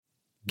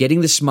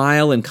Getting the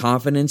smile and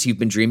confidence you've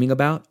been dreaming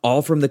about,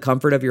 all from the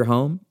comfort of your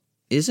home,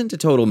 isn't a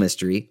total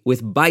mystery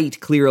with Byte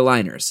clear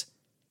aligners.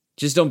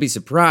 Just don't be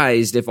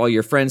surprised if all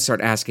your friends start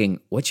asking,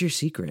 "What's your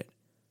secret?"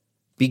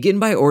 Begin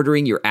by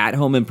ordering your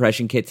at-home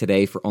impression kit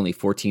today for only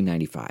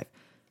 $14.95.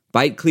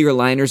 Byte clear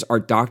aligners are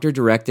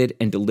doctor-directed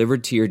and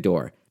delivered to your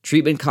door.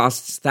 Treatment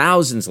costs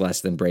thousands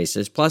less than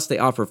braces, plus they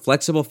offer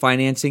flexible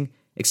financing,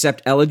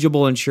 accept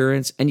eligible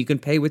insurance, and you can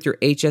pay with your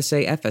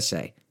HSA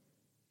FSA.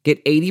 Get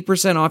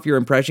 80% off your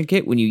impression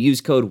kit when you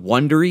use code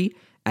WONDERY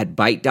at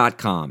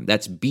Byte.com.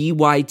 That's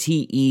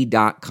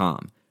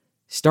BYTE.com.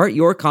 Start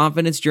your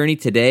confidence journey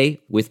today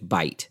with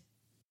Byte.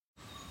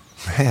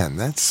 Man,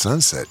 that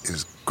sunset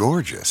is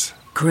gorgeous.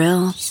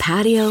 Grill,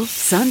 patio,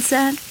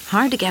 sunset.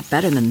 Hard to get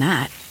better than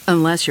that.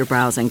 Unless you're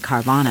browsing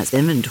Carvana's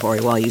inventory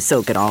while you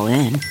soak it all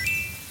in.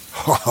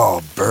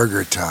 Oh,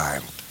 burger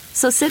time.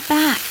 So sit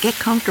back, get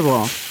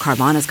comfortable.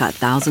 Carvana's got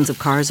thousands of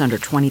cars under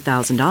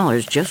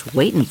 $20,000 just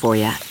waiting for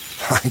you.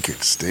 I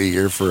could stay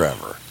here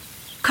forever.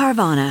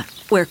 Carvana,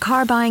 where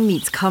car buying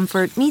meets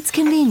comfort meets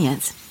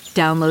convenience.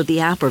 Download the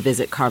app or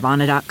visit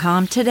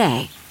Carvana.com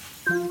today.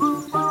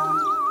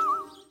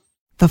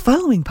 The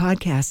following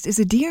podcast is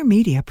a Dear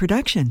Media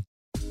production.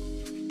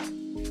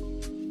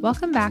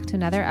 Welcome back to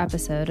another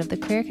episode of the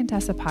Career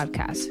Contessa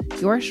podcast,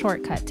 your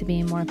shortcut to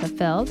being more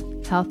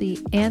fulfilled, healthy,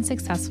 and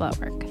successful at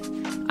work.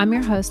 I'm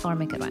your host, Lauren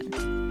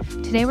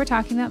McGoodwin. Today we're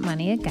talking about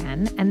money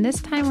again, and this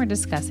time we're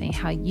discussing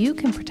how you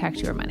can protect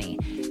your money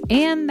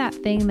and that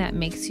thing that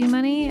makes you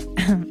money.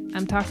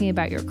 I'm talking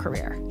about your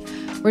career.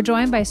 We're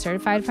joined by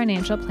certified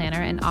financial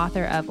planner and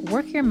author of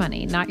Work Your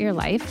Money, Not Your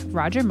Life,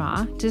 Roger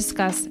Ma, to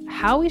discuss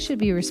how we should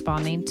be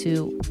responding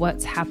to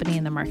what's happening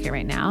in the market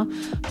right now,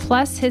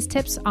 plus his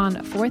tips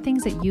on 4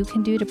 things that you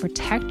can do to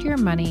protect your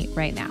money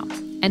right now.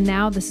 And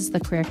now this is the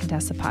Career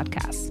Contessa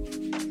podcast.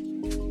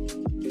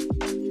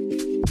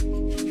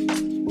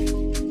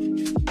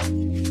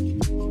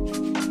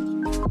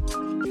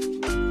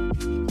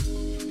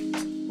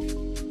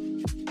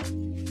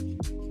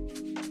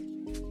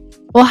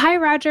 Well, hi,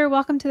 Roger.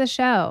 Welcome to the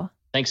show.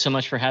 Thanks so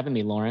much for having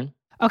me, Lauren.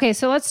 Okay,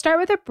 so let's start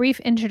with a brief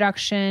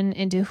introduction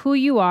into who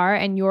you are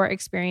and your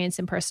experience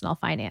in personal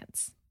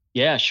finance.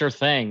 Yeah, sure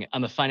thing.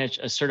 I'm a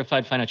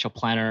certified financial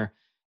planner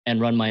and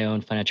run my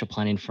own financial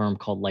planning firm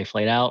called Life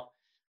Laid Out.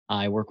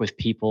 I work with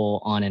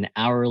people on an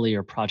hourly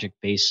or project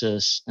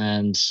basis,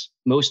 and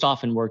most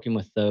often working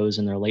with those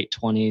in their late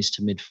 20s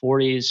to mid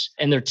 40s.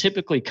 And they're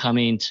typically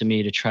coming to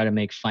me to try to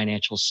make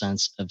financial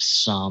sense of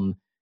some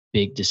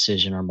big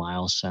decision or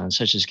milestone,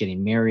 such as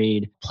getting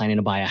married, planning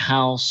to buy a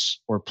house,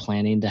 or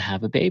planning to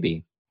have a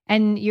baby.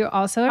 And you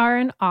also are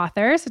an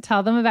author, so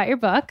tell them about your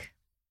book.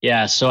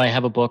 Yeah, so I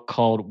have a book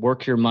called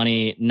Work Your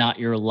Money, Not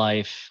Your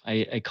Life.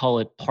 I call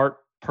it part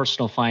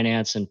personal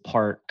finance and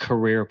part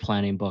career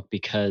planning book,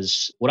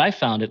 because what I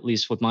found, at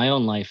least with my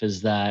own life,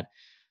 is that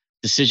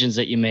decisions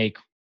that you make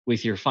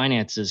with your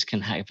finances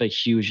can have a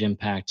huge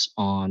impact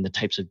on the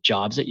types of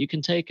jobs that you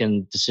can take,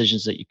 and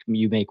decisions that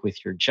you make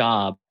with your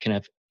job can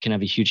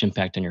have a huge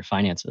impact on your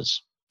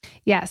finances.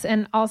 Yes.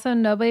 And also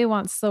nobody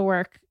wants to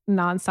work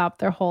nonstop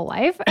their whole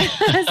life.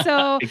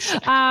 So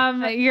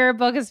Exactly. Your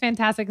book is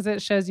fantastic because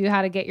it shows you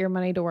how to get your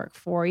money to work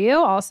for you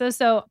also.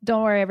 So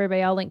don't worry,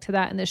 everybody. I'll link to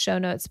that in the show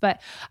notes.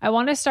 But I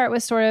want to start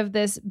with sort of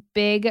this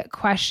big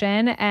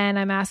question. And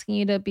I'm asking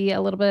you to be a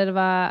little bit of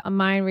a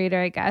mind reader,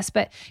 I guess.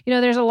 But,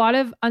 there's a lot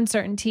of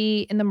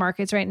uncertainty in the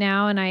markets right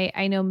now. And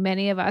I know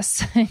many of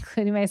us,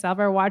 including myself,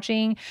 are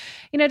watching,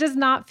 it does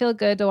not feel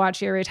good to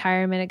watch your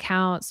retirement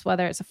accounts,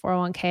 whether it's a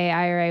 401k,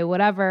 IRA,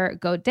 whatever,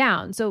 go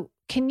down. So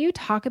can you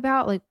talk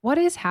about what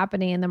is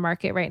happening in the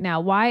market right now?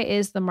 Why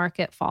is the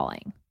market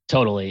falling?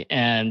 Totally.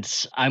 And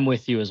I'm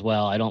with you as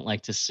well. I don't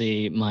like to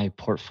see my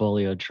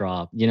portfolio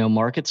drop.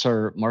 Markets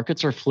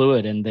are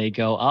fluid, and they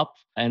go up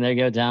and they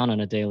go down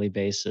on a daily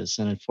basis.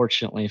 And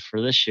unfortunately for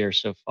this year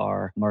so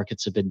far,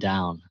 markets have been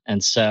down.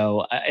 And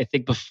so I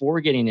think before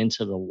getting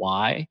into the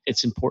why,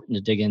 it's important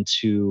to dig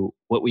into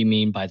what we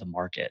mean by the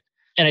market.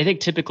 And I think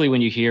typically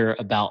when you hear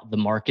about the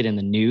market in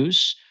the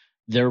news,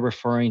 they're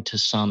referring to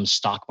some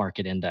stock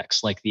market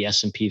index like the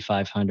S&P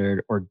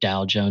 500 or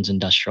Dow Jones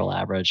Industrial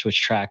Average,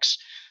 which tracks,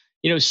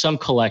 some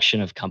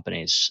collection of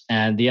companies.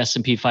 And the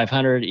S&P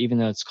 500, even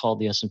though it's called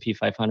the S&P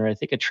 500, I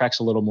think it tracks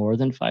a little more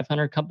than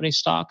 500 company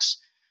stocks.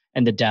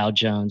 And the Dow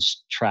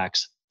Jones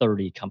tracks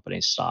 30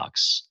 company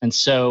stocks. And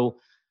so,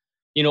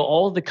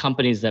 all of the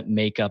companies that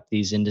make up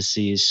these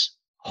indices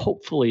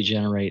hopefully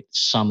generate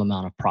some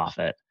amount of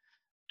profit.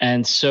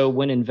 And so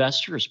when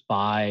investors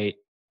buy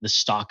the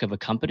stock of a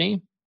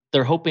company,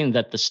 they're hoping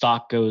that the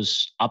stock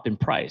goes up in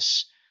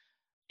price.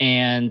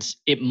 And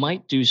it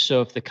might do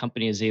so if the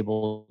company is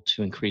able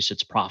to increase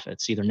its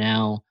profits, either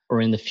now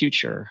or in the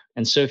future.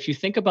 And so if you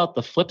think about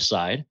the flip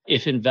side,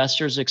 if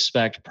investors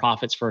expect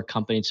profits for a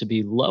company to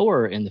be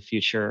lower in the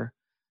future,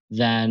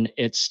 then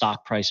its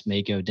stock price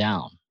may go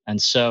down. And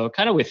so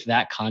kind of with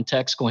that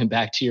context, going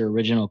back to your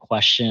original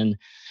question,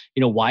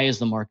 why is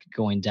the market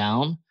going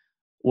down?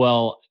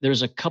 Well,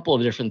 there's a couple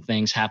of different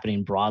things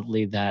happening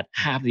broadly that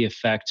have the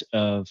effect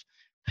of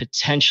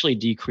potentially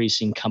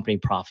decreasing company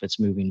profits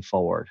moving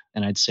forward.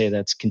 And I'd say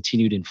that's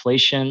continued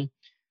inflation,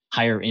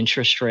 higher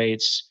interest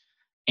rates,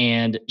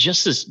 and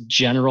just this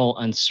general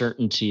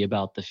uncertainty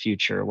about the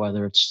future,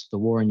 whether it's the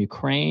war in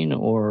Ukraine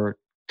or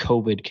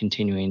COVID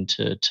continuing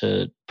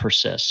to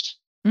persist.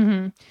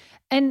 Mm-hmm.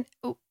 And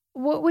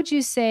what would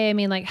you say? I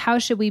mean, like, how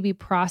should we be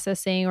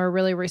processing or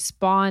really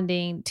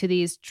responding to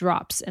these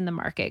drops in the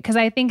market? Because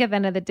I think at the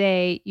end of the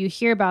day, you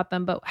hear about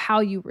them, but how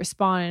you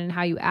respond and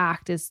how you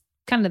act is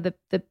kind of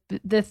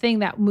the thing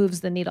that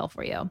moves the needle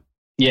for you.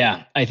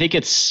 Yeah, I think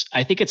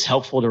it's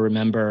helpful to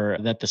remember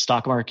that the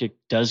stock market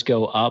does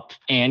go up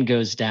and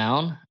goes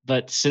down.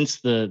 But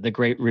since the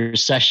Great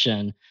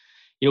Recession,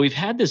 we've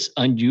had this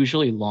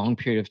unusually long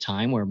period of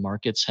time where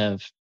markets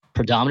have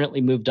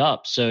predominantly moved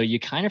up. So you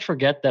kind of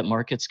forget that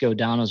markets go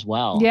down as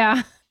well.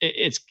 Yeah.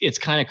 It's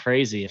kind of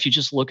crazy. If you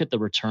just look at the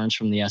returns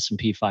from the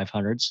S&P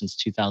 500 since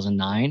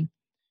 2009,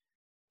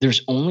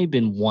 there's only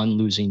been one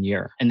losing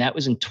year. And that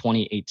was in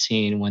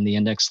 2018 when the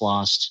index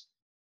lost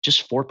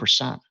just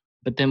 4%.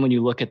 But then when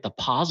you look at the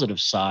positive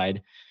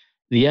side,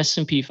 the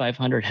S&P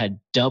 500 had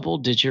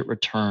double-digit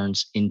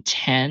returns in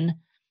 10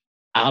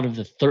 out of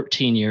the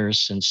 13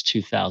 years since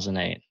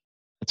 2008.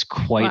 That's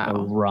quite a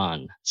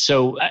run.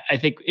 So I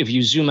think if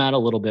you zoom out a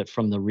little bit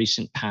from the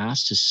recent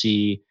past to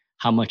see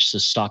how much the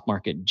stock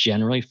market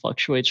generally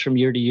fluctuates from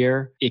year to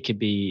year, it could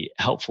be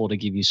helpful to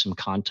give you some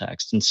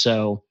context. And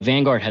so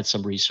Vanguard had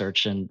some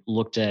research and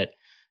looked at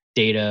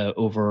data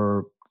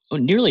over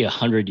nearly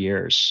 100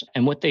 years.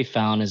 And what they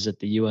found is that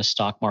the US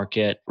stock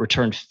market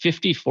returned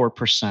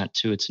 54%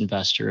 to its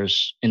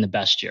investors in the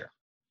best year,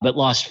 but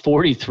lost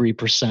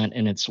 43%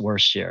 in its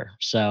worst year.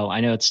 So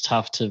I know it's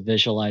tough to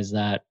visualize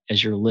that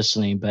as you're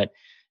listening, but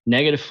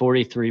negative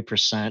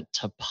 43%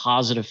 to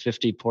positive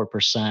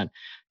 54%,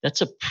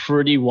 that's a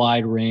pretty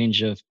wide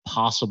range of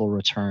possible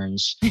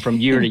returns from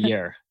year to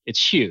year.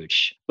 It's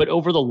huge. But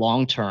over the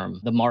long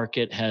term, the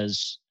market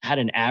has had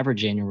an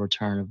average annual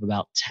return of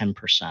about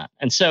 10%.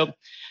 And so,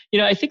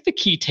 I think the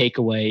key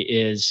takeaway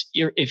is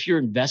if you're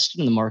invested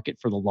in the market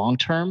for the long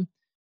term,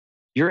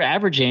 your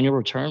average annual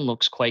return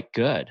looks quite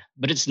good,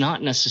 but it's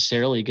not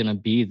necessarily going to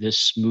be this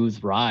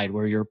smooth ride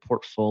where your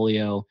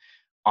portfolio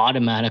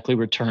automatically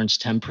returns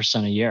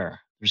 10% a year.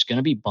 There's going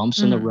to be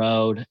bumps in the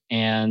road.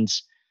 And,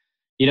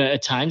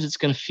 at times it's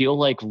going to feel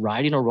like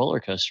riding a roller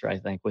coaster, I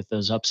think, with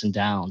those ups and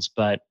downs.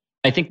 But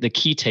I think the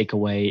key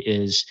takeaway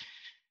is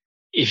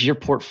if your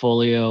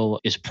portfolio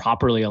is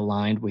properly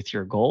aligned with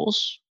your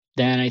goals,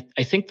 then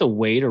I think the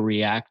way to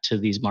react to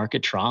these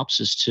market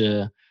drops is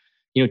to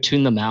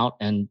tune them out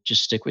and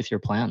just stick with your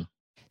plan.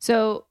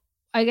 So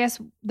I guess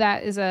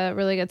that is a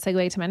really good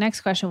segue to my next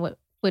question,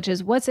 which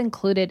is what's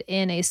included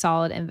in a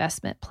solid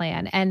investment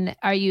plan? And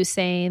are you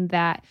saying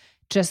that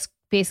just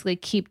basically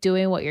keep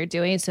doing what you're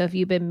doing? So if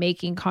you've been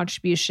making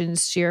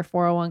contributions to your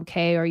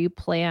 401k or you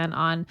plan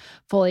on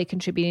fully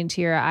contributing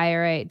to your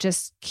IRA,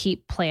 just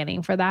keep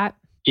planning for that?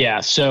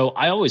 Yeah. So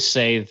I always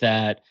say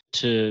that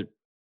to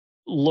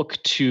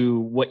look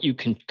to what you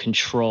can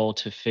control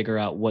to figure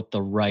out what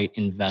the right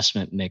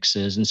investment mix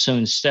is. And so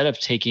instead of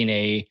taking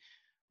a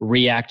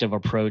reactive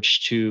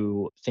approach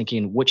to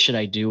thinking, what should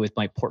I do with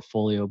my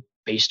portfolio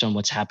based on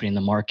what's happening in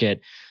the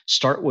market,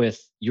 start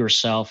with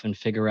yourself and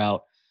figure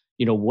out,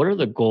 what are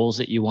the goals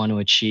that you want to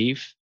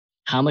achieve?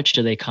 How much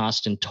do they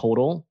cost in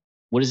total?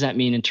 What does that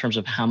mean in terms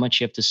of how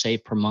much you have to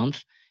save per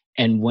month?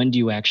 And when do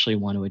you actually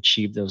want to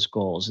achieve those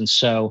goals? And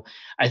so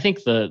I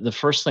think the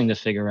first thing to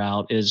figure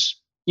out is,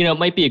 it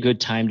might be a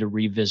good time to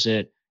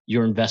revisit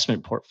your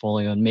investment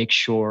portfolio and make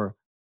sure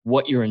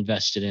what you're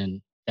invested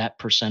in, that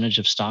percentage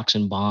of stocks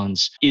and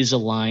bonds, is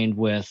aligned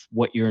with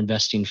what you're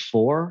investing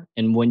for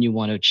and when you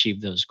want to achieve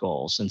those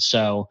goals. And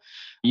so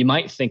you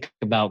might think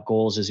about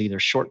goals as either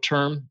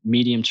short-term,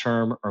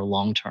 medium-term, or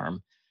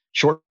long-term.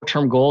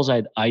 Short-term goals,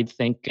 I'd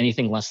think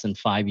anything less than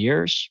 5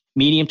 years.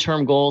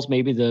 Medium-term goals,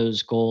 maybe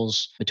those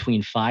goals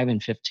between 5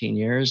 and 15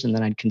 years. And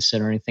then I'd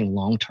consider anything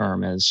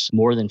long-term as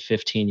more than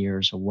 15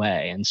 years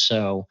away. And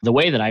so the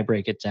way that I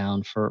break it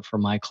down for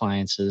my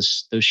clients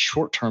is those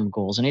short-term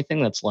goals,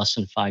 anything that's less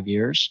than 5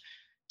 years,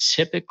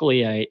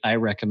 typically I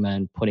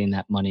recommend putting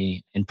that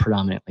money in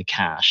predominantly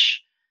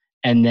cash.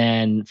 And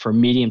then for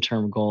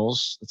medium-term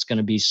goals, it's going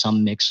to be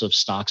some mix of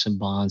stocks and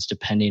bonds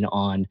depending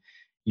on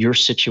your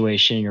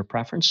situation and your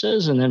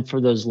preferences. And then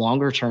for those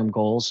longer term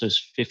goals, those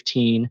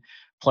 15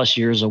 plus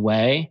years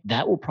away,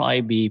 that will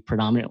probably be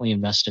predominantly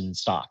invested in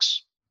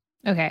stocks.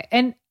 Okay.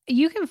 And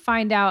you can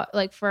find out,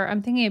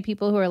 I'm thinking of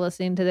people who are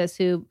listening to this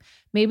who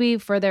maybe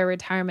for their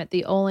retirement,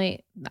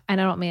 and I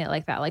don't mean it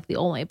like that,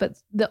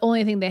 but the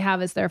only thing they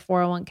have is their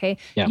 401k.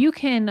 Yeah. You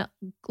can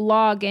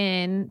log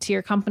in to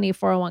your company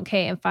 401k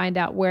and find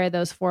out where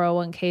those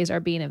 401ks are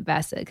being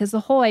invested. Because the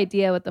whole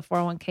idea with the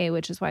 401k,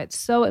 which is why it's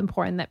so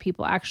important that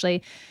people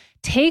actually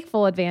take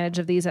full advantage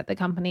of these at the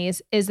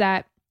companies, is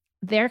that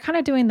they're kind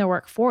of doing the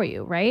work for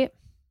you, right?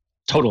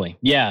 Totally.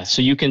 Yeah.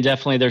 So you can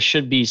there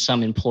should be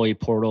some employee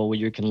portal where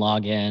you can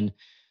log in,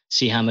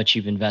 see how much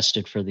you've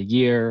invested for the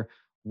year,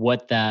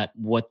 what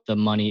the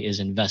money is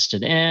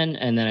invested in.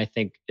 And then I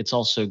think it's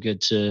also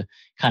good to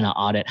kind of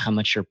audit how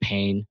much you're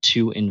paying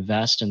to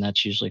invest. And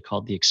that's usually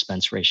called the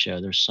expense ratio.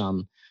 There's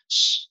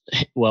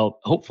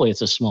hopefully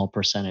it's a small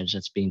percentage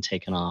that's being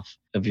taken off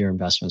of your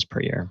investments per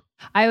year.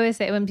 I always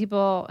say when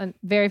people, and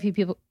very few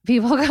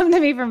people come to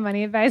me for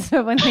money advice,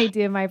 but when they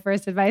do, my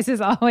first advice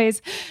is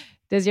always,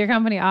 does your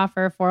company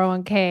offer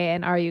 401k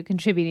and are you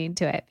contributing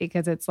to it?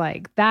 Because it's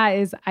like, that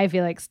is, I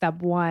feel like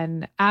step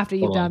one after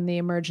you've done the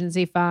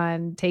emergency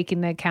fund,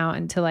 taking the account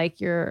into like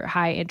your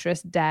high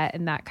interest debt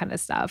and that kind of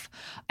stuff.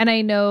 And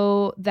I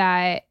know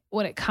that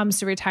when it comes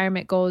to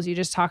retirement goals, you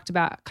just talked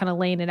about kind of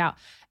laying it out.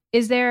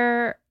 Is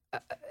there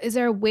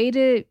a way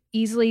to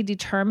easily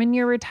determine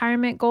your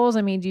retirement goals?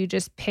 I mean, do you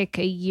just pick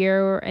a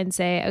year and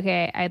say,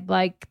 okay, I'd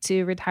like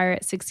to retire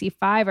at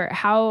 65, or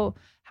how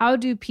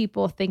do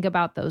people think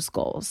about those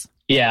goals?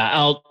 Yeah,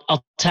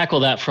 I'll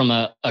tackle that from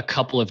a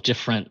couple of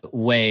different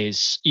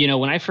ways.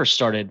 When I first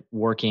started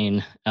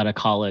working out of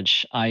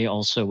college, I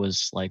also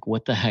was like,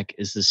 what the heck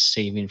is this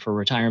saving for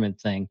retirement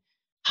thing?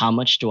 How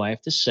much do I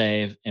have to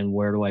save and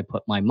where do I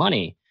put my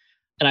money?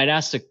 And I'd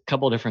asked a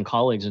couple of different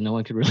colleagues and no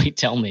one could really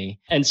tell me.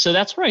 And so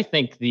that's where I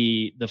think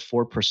the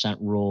 4%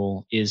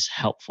 rule is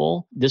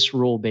helpful. This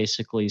rule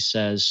basically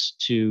says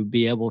to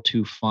be able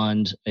to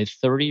fund a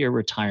 30-year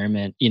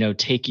retirement,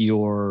 take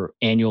your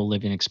annual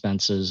living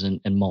expenses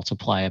and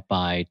multiply it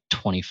by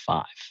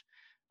 25.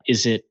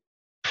 Is it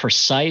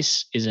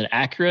precise? Is it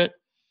accurate?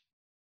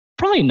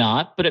 Probably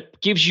not, but it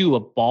gives you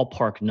a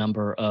ballpark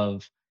number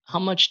of how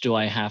much do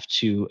I have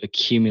to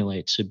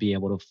accumulate to be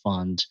able to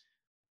fund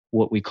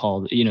what we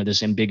call,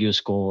 this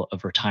ambiguous goal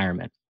of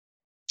retirement.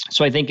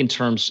 So I think in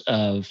terms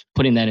of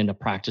putting that into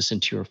practice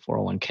into your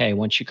 401k,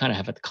 once you kind of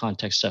have the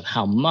context of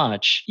how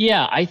much,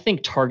 I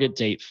think target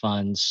date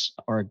funds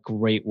are a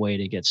great way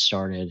to get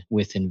started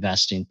with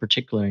investing,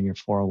 particularly in your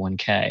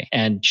 401k.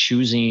 And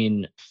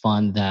choosing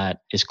fund that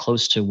is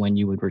close to when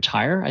you would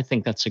retire, I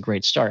think that's a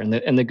great start.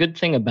 And the good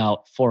thing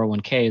about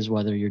 401k is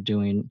whether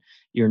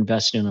you're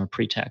investing on a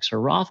pre-tax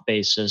or Roth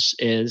basis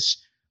is,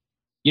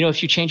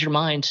 if you change your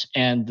mind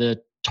and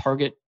the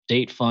target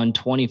date fund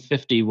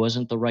 2050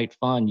 wasn't the right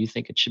fund, you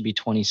think it should be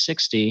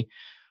 2060.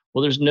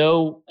 Well, there's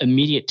no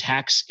immediate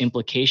tax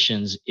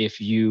implications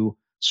if you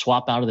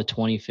swap out of the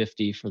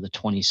 2050 for the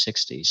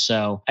 2060.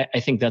 So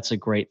I think that's a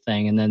great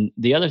thing. And then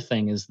the other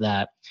thing is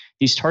that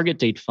these target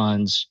date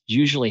funds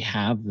usually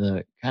have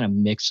the kind of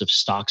mix of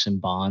stocks and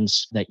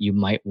bonds that you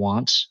might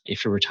want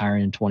if you're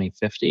retiring in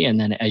 2050. And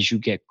then as you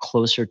get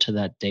closer to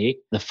that date,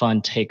 the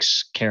fund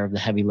takes care of the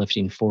heavy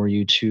lifting for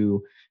you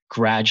to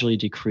gradually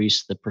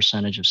decrease the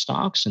percentage of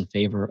stocks in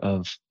favor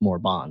of more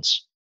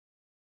bonds.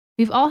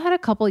 We've all had a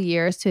couple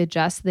years to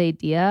adjust to the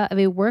idea of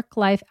a work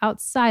life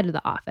outside of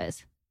the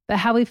office, but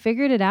have we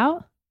figured it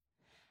out?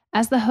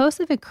 As the host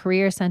of a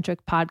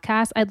career-centric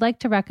podcast, I'd like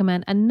to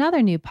recommend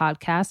another new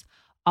podcast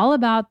all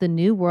about the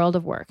new world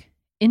of work,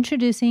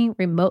 introducing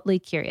Remotely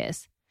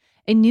Curious,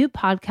 a new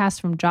podcast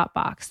from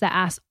Dropbox that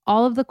asks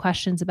all of the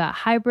questions about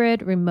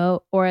hybrid,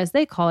 remote, or as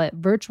they call it,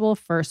 virtual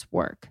first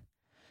work.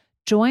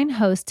 Join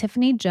host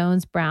Tiffany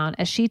Jones Brown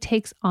as she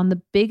takes on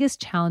the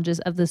biggest challenges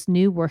of this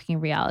new working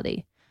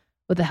reality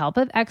with the help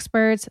of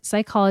experts,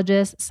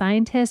 psychologists,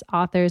 scientists,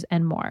 authors,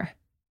 and more.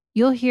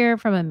 You'll hear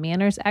from a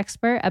manners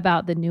expert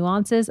about the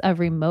nuances of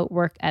remote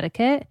work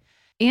etiquette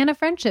and a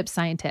friendship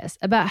scientist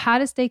about how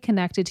to stay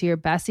connected to your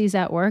besties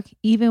at work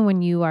even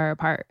when you are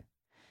apart.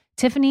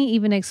 Tiffany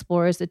even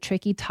explores the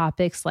tricky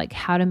topics like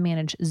how to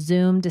manage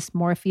Zoom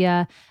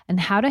dysmorphia and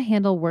how to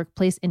handle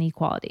workplace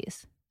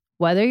inequalities.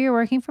 Whether you're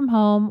working from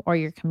home or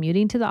you're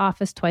commuting to the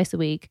office twice a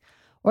week,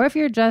 or if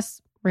you're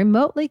just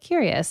remotely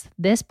curious,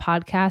 this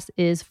podcast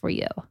is for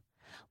you.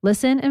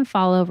 Listen and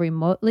follow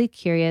Remotely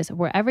Curious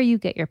wherever you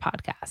get your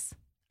podcasts.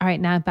 All right,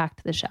 now back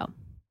to the show.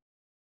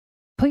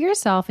 Put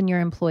yourself in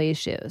your employee's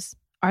shoes.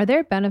 Are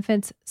their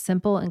benefits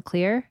simple and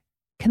clear?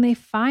 Can they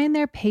find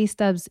their pay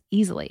stubs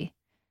easily?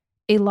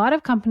 A lot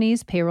of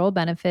companies' payroll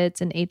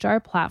benefits and HR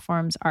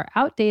platforms are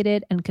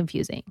outdated and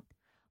confusing.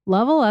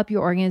 Level up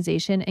your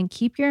organization and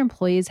keep your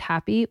employees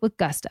happy with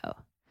Gusto.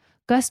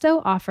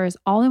 Gusto offers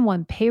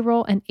all-in-one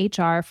payroll and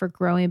HR for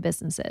growing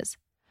businesses.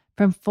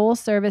 From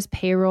full-service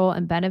payroll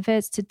and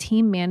benefits to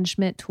team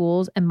management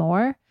tools and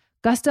more,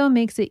 Gusto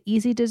makes it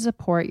easy to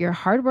support your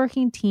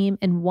hardworking team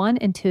in one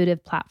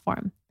intuitive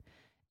platform.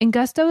 And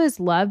Gusto is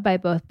loved by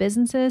both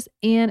businesses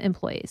and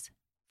employees.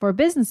 For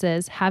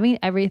businesses, having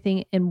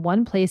everything in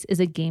one place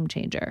is a game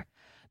changer.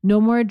 No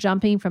more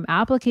jumping from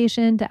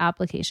application to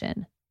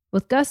application.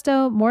 With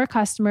Gusto, more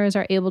customers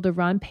are able to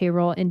run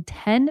payroll in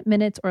 10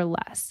 minutes or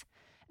less.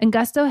 And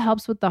Gusto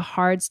helps with the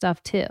hard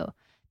stuff too.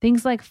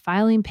 Things like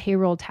filing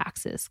payroll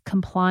taxes,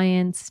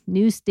 compliance,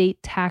 new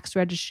state tax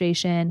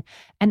registration,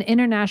 and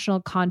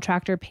international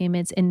contractor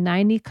payments in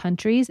 90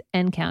 countries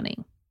and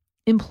counting.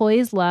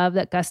 Employees love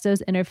that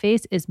Gusto's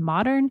interface is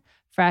modern,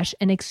 fresh,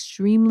 and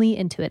extremely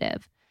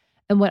intuitive.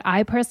 And what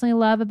I personally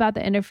love about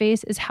the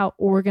interface is how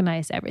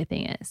organized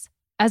everything is.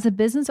 As a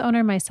business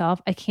owner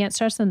myself, I can't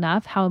stress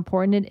enough how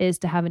important it is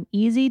to have an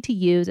easy to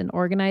use and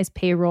organized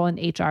payroll and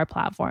HR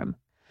platform.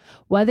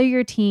 Whether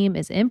your team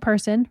is in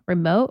person,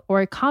 remote, or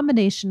a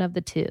combination of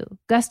the two,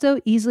 Gusto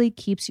easily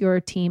keeps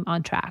your team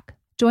on track.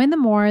 Join the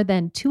more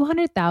than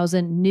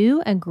 200,000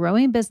 new and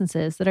growing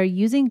businesses that are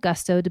using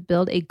Gusto to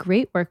build a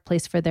great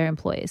workplace for their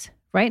employees.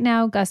 Right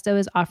now, Gusto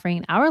is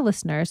offering our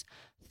listeners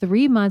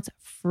 3 months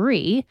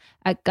free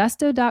at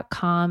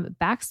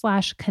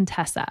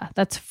gusto.com/Contessa.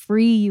 That's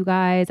free, you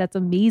guys. That's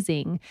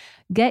amazing.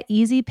 Get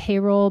easy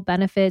payroll,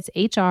 benefits,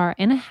 HR,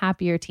 and a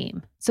happier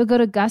team. So go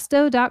to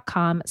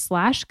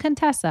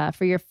gusto.com/Contessa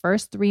for your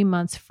first 3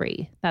 months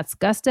free. That's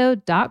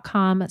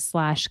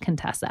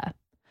gusto.com/Contessa.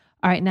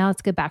 All right, now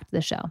let's get back to the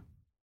show.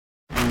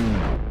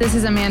 This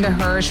is Amanda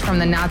Hirsch from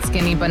the Not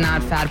Skinny But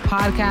Not Fat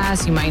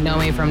podcast. You might know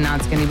me from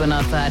Not Skinny But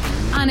Not Fat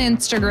on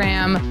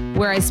Instagram,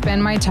 where I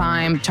spend my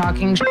time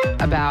talking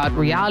about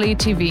reality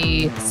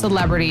TV,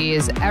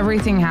 celebrities,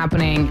 everything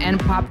happening, and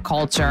pop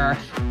culture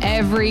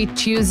every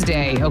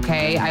Tuesday,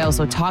 okay? I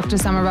also talk to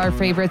some of our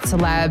favorite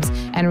celebs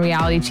and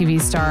reality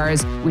TV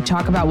stars. We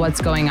talk about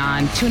what's going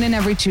on. Tune in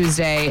every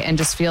Tuesday and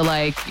just feel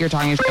like you're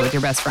talking shit with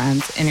your best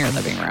friends in your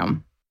living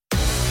room.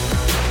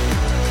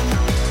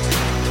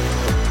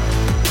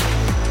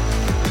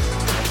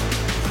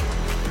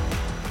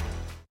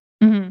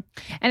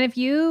 And if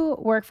you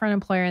work for an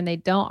employer and they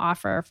don't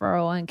offer a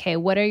 401k,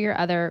 what are your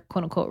other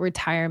quote unquote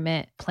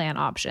retirement plan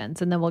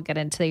options? And then we'll get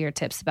into your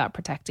tips about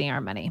protecting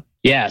our money.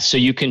 Yeah, so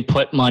you can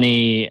put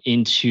money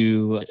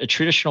into a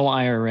traditional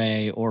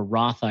IRA or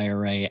Roth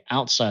IRA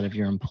outside of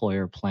your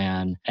employer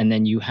plan. And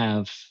then you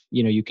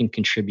can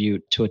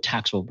contribute to a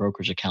taxable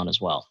brokerage account as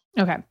well.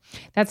 Okay.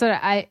 That's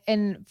what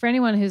and for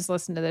anyone who's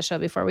listened to the show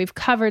before, we've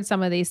covered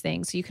some of these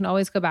things. So you can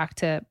always go back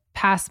to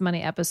past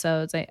money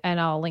episodes and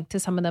I'll link to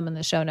some of them in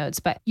the show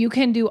notes, but you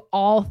can do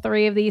all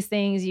three of these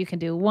things. You can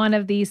do one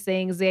of these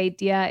things. The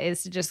idea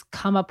is to just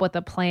come up with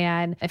a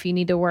plan. If you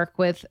need to work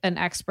with an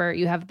expert,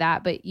 you have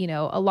that. But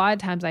a lot of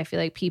times I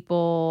feel like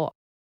people,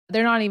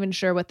 they're not even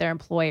sure what their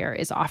employer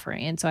is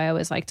offering. And so I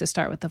always like to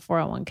start with the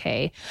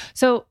 401k.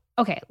 So,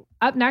 okay,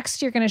 up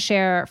next, you're going to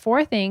share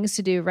 4 things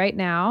to do right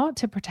now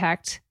to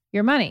protect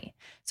your money.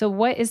 So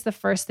what is the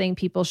first thing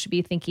people should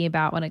be thinking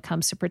about when it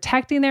comes to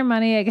protecting their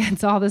money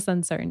against all this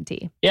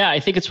uncertainty? Yeah, I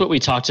think it's what we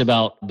talked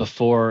about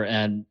before,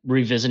 and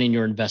revisiting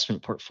your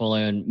investment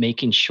portfolio and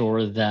making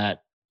sure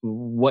that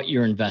what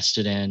you're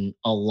invested in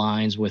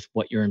aligns with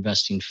what you're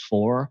investing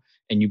for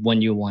and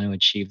when you want to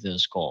achieve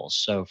those goals.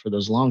 So for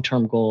those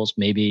long-term goals,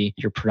 maybe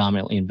you're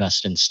predominantly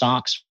invested in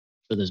stocks.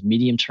 For those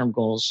medium-term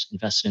goals,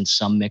 invested in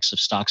some mix of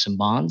stocks and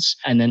bonds.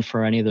 And then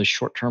for any of those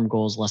short-term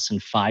goals, less than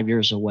 5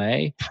 years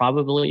away,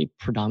 probably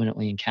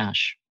predominantly in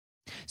cash.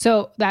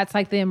 So that's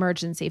like the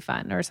emergency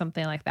fund or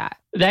something like that.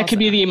 That could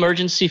be the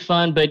emergency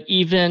fund, but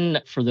even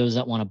for those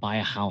that want to buy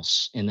a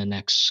house in the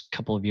next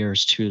couple of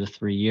years, 2 to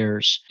 3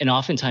 years. And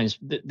oftentimes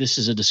this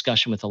is a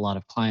discussion with a lot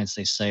of clients.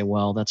 They say,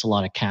 well, that's a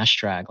lot of cash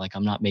drag. Like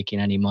I'm not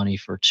making any money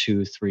for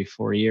 2, 3,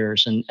 4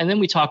 years. And then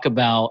we talk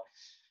about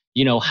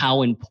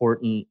how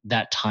important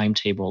that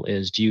timetable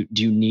is. Do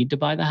you need to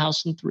buy the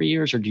house in 3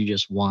 years, or do you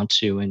just want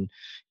to? And,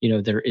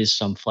 there is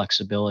some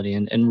flexibility,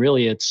 and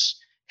really it's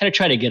kind of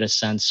try to get a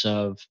sense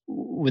of,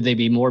 would they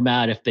be more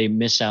mad if they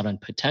miss out on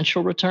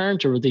potential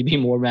returns, or would they be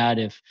more mad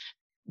if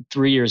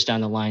 3 years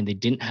down the line, they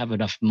didn't have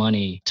enough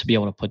money to be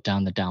able to put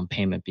down the down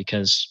payment?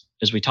 Because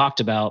as we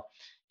talked about,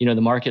 the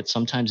market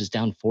sometimes is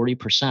down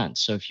 40%.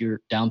 So if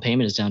your down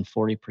payment is down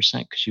 40%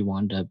 because you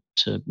wanted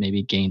to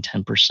maybe gain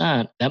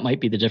 10%, that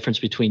might be the difference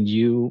between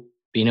you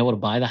being able to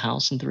buy the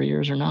house in 3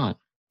 years or not.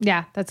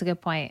 Yeah, that's a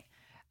good point.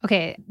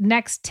 Okay,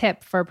 next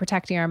tip for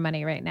protecting our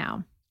money right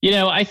now.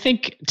 I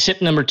think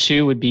tip number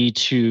 2 would be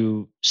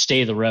to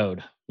stay the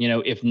road.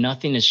 If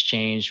nothing has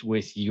changed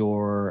with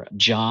your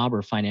job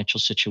or financial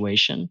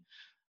situation,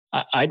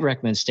 I'd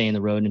recommend staying the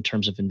road in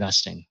terms of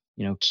investing.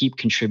 Keep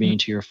contributing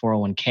to your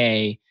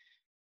 401k,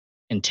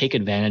 and take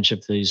advantage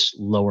of these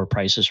lower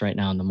prices right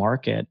now in the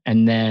market.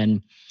 And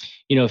then,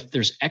 if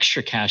there's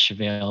extra cash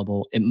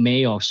available, it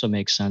may also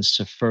make sense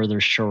to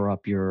further shore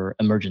up your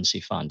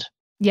emergency fund.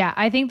 Yeah,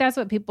 I think that's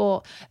what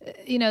people,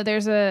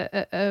 there's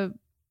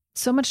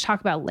so much talk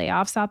about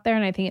layoffs out there,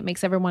 and I think it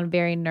makes everyone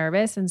very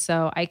nervous. And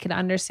so I can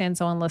understand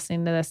someone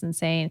listening to this and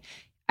saying,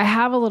 I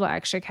have a little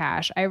extra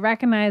cash. I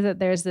recognize that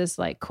there's this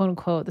like, quote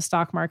unquote, the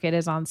stock market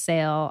is on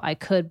sale. I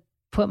could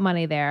put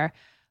money there.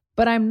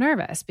 But I'm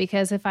nervous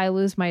because if I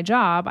lose my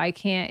job,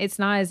 it's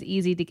not as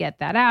easy to get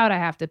that out. I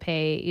have to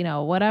pay,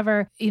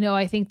 whatever.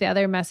 I think the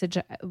other message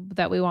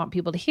that we want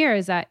people to hear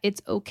is that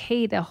it's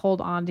okay to hold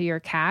on to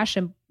your cash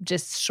and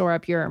just shore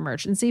up your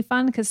emergency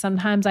fund. Because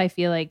sometimes I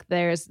feel like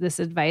there's this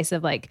advice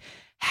of like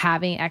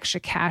having extra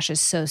cash is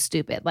so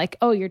stupid. Like,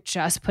 oh, you're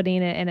just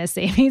putting it in a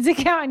savings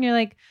account. And you're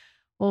like,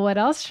 well, what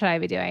else should I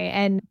be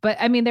doing? But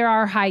there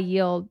are high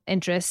yield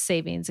interest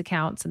savings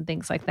accounts and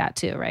things like that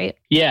too, right?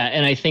 Yeah.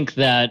 And I think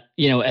that,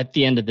 at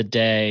the end of the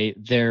day,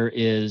 there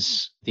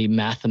is the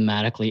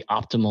mathematically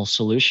optimal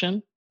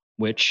solution,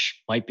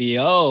 which might be,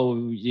 why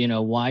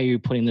are you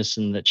putting this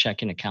in the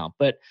checking account?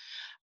 But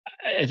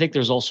I think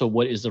there's also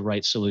what is the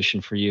right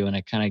solution for you. And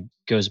it kind of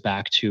goes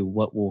back to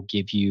what will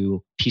give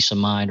you peace of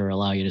mind or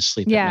allow you to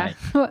sleep at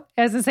night.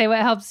 As I say, what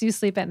helps you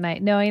sleep at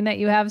night? Knowing that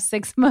you have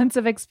 6 months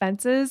of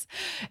expenses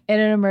in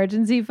an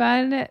emergency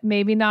fund,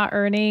 maybe not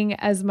earning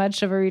as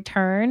much of a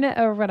return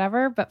or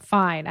whatever, but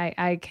fine.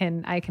 I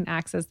can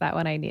access that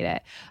when I need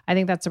it. I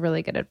think that's a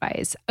really good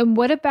advice. And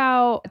what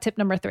about tip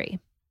number 3?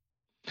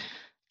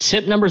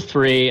 Tip number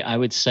 3, I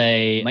would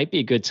say might be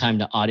a good time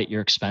to audit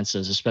your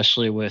expenses,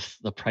 especially with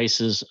the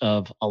prices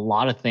of a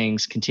lot of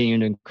things continuing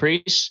to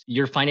increase.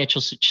 Your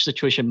financial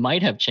situation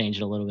might have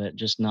changed a little bit,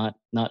 just not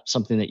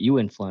something that you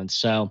influence.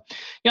 So,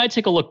 I'd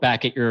take a look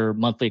back at your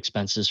monthly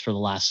expenses for the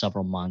last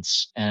several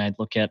months, and I'd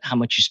look at how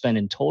much you spend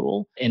in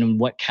total and in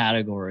what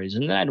categories.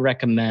 And then I'd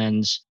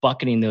recommend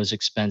bucketing those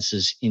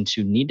expenses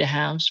into need to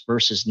haves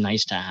versus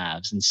nice to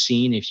haves and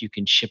seeing if you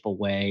can chip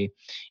away,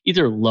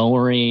 either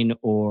lowering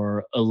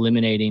or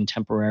eliminating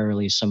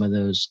temporarily some of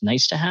those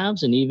nice to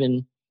haves, and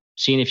even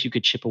seeing if you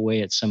could chip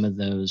away at some of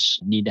those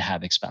need to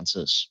have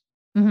expenses.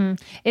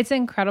 Mm-hmm. It's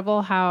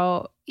incredible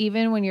how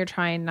even when you're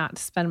trying not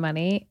to spend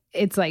money,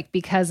 it's like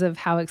because of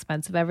how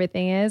expensive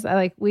everything is.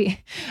 I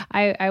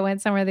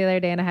went somewhere the other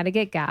day and I had to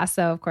get gas.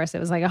 So of course it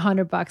was like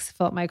 $100 to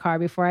fill up my car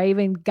before I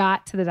even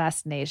got to the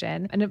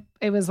destination. And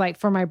it was like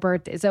for my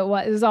birthday. So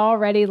it was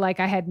already like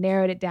I had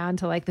narrowed it down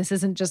to like, this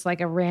isn't just like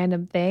a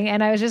random thing.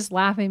 And I was just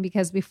laughing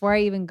because before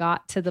I even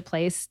got to the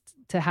place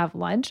to have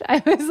lunch,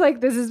 I was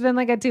like, this has been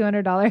like a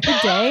 $200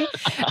 a day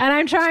and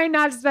I'm trying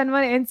not to spend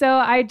money. And so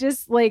I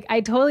just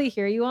I totally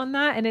hear you on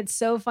that. And it's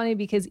so funny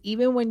because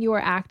even when you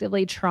are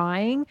actively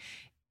trying,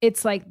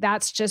 it's like,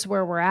 that's just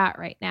where we're at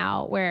right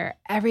now, where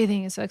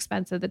everything is so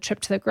expensive. The trip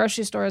to the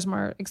grocery store is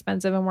more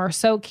expensive and we're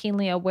so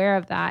keenly aware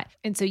of that.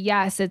 And so,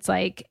 yes, it's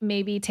like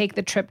maybe take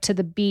the trip to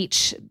the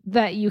beach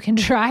that you can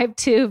drive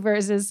to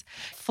versus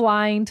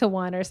flying to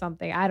one or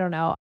something. I don't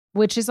know.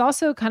 Which is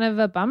also kind of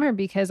a bummer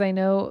because I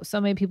know so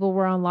many people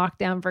were on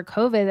lockdown for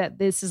COVID that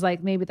this is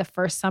like maybe the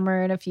first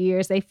summer in a few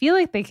years they feel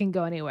like they can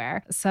go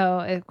anywhere.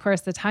 So of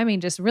course the timing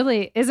just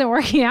really isn't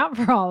working out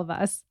for all of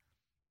us.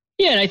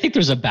 Yeah, and I think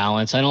there's a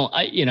balance.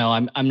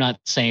 I'm not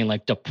saying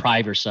like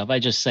deprive yourself.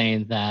 I'm just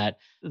saying that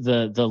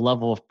the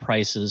level of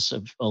prices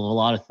of a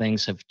lot of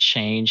things have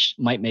changed.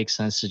 Might make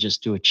sense to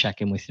just do a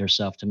check-in with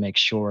yourself to make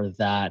sure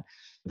that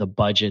the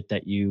budget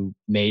that you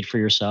made for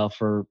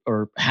yourself or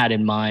had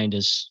in mind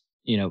is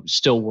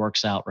still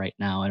works out right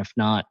now. And if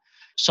not,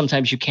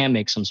 sometimes you can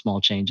make some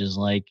small changes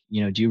like,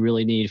 do you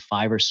really need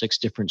 5 or 6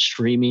 different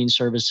streaming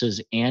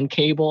services and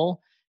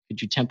cable?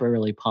 Could you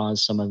temporarily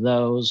pause some of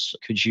those?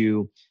 Could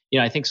you,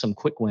 I think some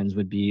quick wins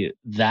would be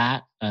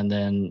that, and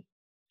then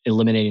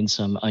eliminating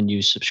some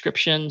unused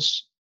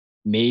subscriptions,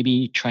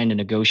 maybe trying to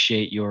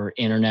negotiate your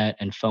internet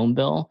and phone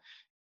bill.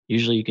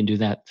 Usually you can do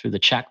that through the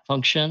check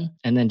function,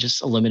 and then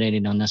just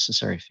eliminating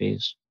unnecessary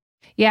fees.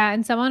 Yeah.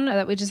 And someone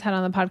that we just had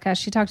on the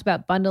podcast, she talked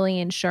about bundling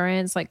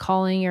insurance, like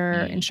calling your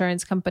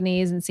insurance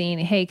companies and seeing,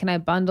 hey, can I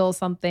bundle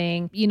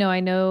something? I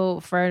know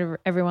for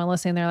everyone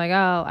listening, they're like,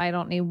 oh, I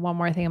don't need one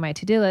more thing on my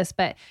to-do list,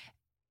 but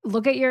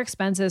look at your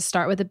expenses,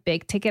 start with the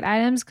big ticket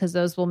items because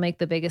those will make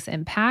the biggest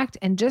impact,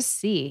 and just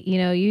see,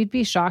 you'd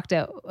be shocked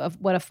at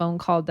what a phone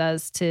call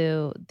does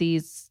to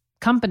these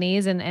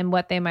companies and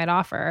what they might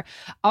offer.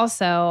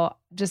 Also,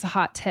 just a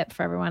hot tip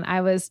for everyone. I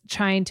was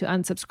trying to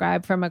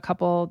unsubscribe from a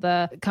couple of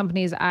the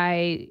companies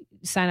I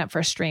sign up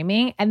for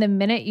streaming. And the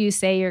minute you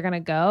say you're going to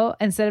go,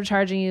 instead of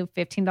charging you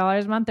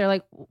 $15 a month, they're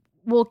like,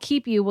 we'll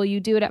keep you. Will you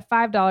do it at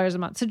 $5 a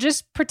month? So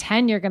just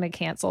pretend you're going to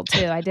cancel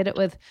too.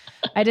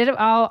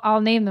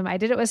 I'll name them. I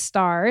did it with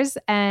Stars,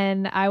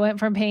 and I went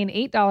from paying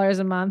 $8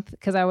 a month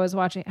because I was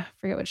watching, I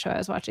forget what show I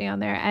was watching on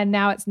there. And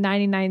now it's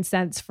 99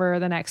 cents for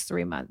the next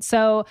 3 months.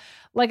 So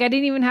I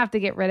didn't even have to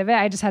get rid of it.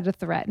 I just had to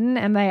threaten,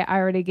 and they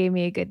already gave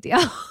me a good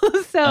deal.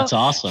 So that's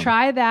awesome.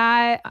 Try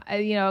that,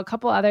 a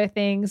couple other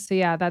things. So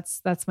yeah,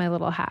 that's my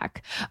little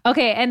hack.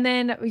 Okay. And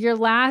then your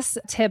last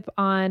tip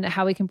on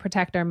how we can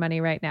protect our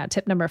money right now,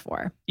 tip number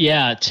 4.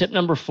 Yeah. Tip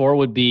number 4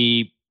 would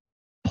be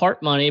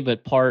part money,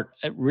 but part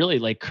really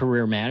like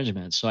career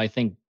management. So I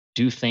think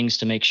do things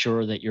to make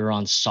sure that you're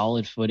on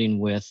solid footing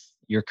with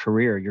your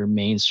career, your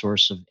main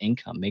source of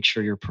income. Make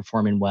sure you're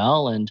performing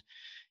well. And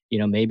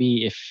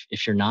maybe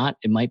if you're not,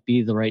 it might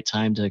be the right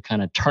time to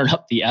kind of turn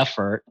up the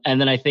effort. And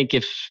then I think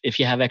if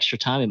you have extra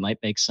time, it might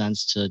make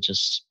sense to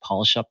just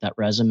polish up that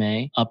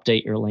resume,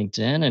 update your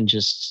LinkedIn, and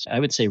just,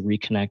 I would say,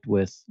 reconnect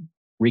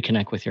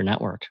with your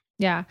network.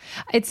 Yeah.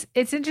 It's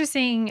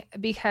interesting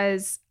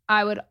because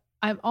I'm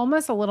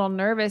almost a little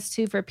nervous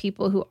too for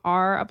people who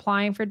are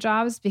applying for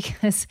jobs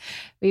because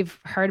we've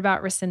heard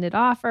about rescinded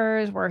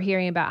offers. We're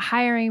hearing about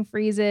hiring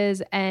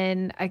freezes.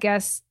 And I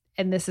guess,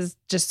 and this is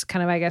just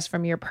kind of, I guess,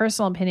 from your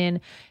personal opinion,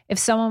 if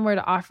someone were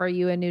to offer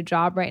you a new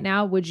job right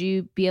now, would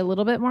you be a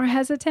little bit more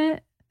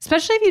hesitant?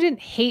 Especially if you didn't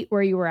hate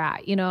where you were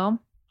at,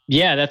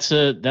 Yeah, that's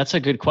a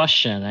good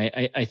question.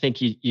 I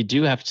think you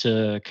do have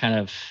to kind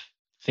of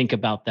think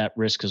about that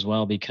risk as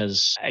well,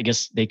 because I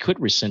guess they could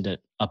rescind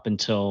it up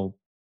until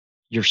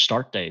your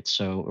start date.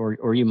 So,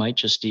 or you might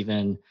just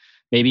even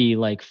maybe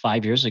like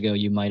 5 years ago,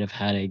 you might have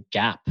had a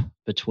gap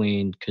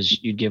between,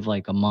 because you'd give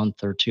like a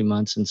month or 2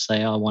 months and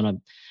say, oh, I want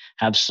to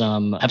have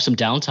some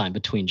downtime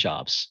between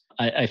jobs.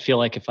 I feel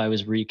like if I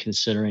was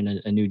reconsidering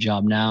a new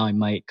job now, I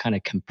might kind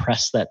of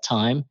compress that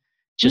time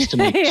just to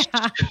make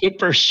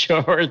super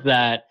sure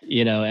that,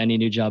 any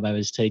new job I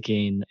was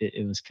taking,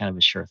 it was kind of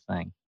a sure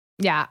thing.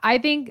 Yeah, I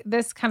think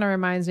this kind of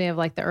reminds me of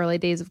like the early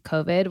days of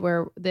COVID,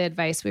 where the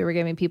advice we were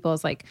giving people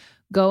is like,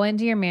 go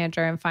into your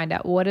manager and find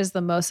out what is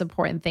the most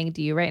important thing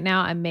to you right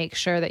now, and make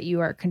sure that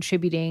you are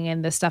contributing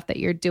and the stuff that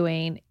you're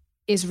doing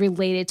is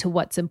related to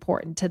what's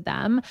important to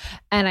them.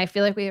 And I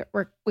feel like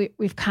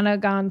we've kind of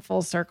gone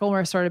full circle.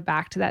 We're sort of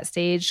back to that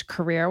stage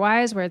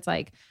career-wise, where it's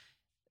like,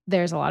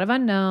 there's a lot of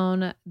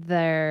unknown.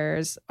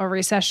 There's a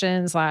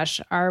recession /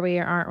 are we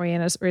or aren't we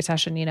in a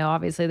recession?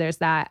 Obviously there's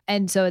that.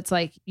 And so it's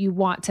like, you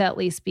want to at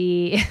least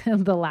be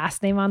the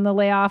last name on the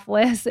layoff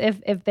list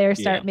if they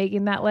start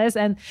making that list.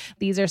 And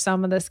these are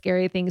some of the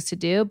scary things to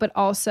do. But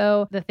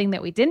also the thing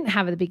that we didn't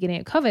have at the beginning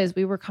of COVID is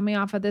we were coming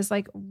off of this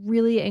like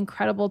really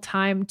incredible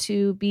time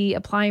to be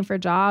applying for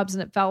jobs.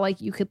 And it felt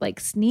like you could like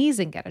sneeze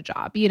and get a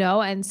job,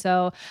 And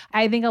so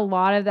I think a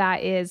lot of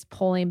that is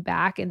pulling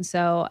back. And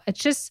so it's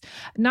just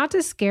not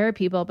to scare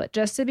people, but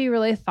just to be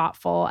really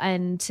thoughtful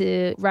and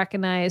to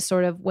recognize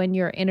sort of when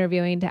you're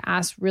interviewing, to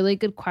ask really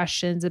good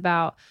questions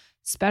about,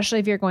 especially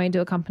if you're going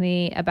to a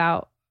company,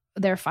 about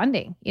their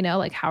funding,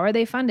 like how are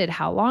they funded?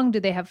 How long do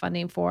they have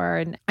funding for?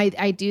 And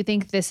I do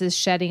think this is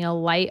shedding a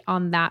light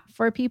on that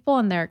for people.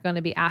 And they're going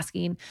to be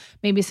asking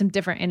maybe some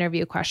different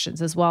interview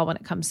questions as well when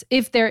it comes,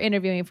 if they're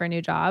interviewing for a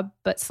new job,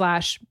 but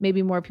 /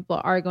 maybe more people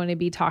are going to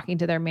be talking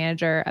to their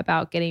manager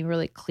about getting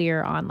really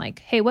clear on like,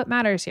 hey, what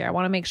matters here? I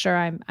want to make sure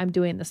I'm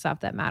doing the stuff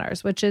that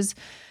matters, which is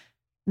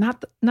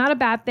not a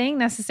bad thing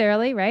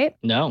necessarily, right?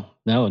 No,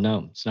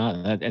 it's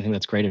not. I think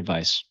that's great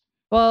advice.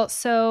 Well,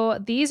 so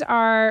these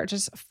are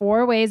just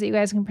 4 ways that you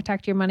guys can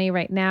protect your money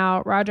right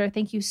now. Roger,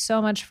 thank you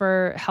so much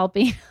for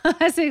helping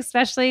us,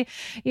 especially,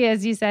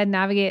 as you said,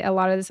 navigate a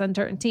lot of this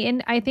uncertainty.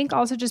 And I think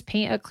also just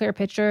paint a clear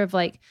picture of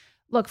like,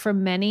 look, for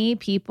many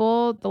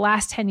people, the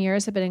last 10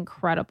 years have been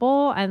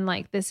incredible. And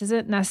like, this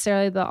isn't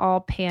necessarily the all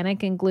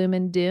panic and gloom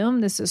and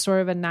doom. This is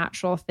sort of a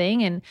natural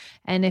thing.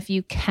 And if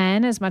you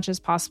can, as much as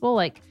possible,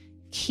 like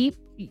keep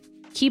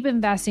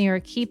investing or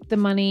keep the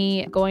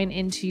money going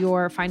into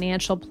your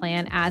financial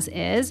plan as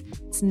is.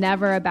 It's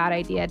never a bad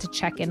idea to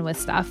check in with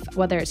stuff,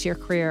 whether it's your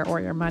career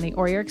or your money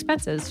or your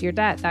expenses, your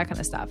debt, that kind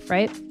of stuff,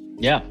 right?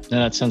 Yeah,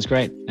 that sounds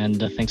great. And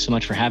thanks so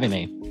much for having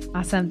me.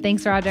 Awesome.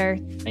 Thanks, Roger.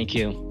 Thank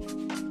you.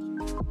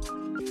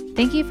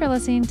 Thank you for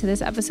listening to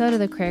this episode of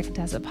the Career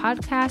Contessa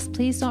podcast.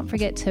 Please don't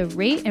forget to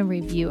rate and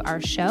review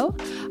our show.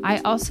 I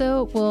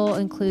also will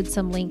include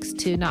some links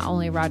to not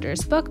only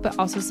Roger's book, but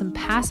also some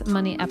past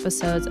money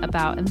episodes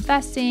about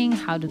investing,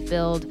 how to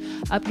build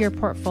up your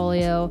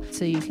portfolio.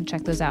 So you can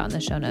check those out in the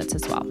show notes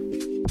as well.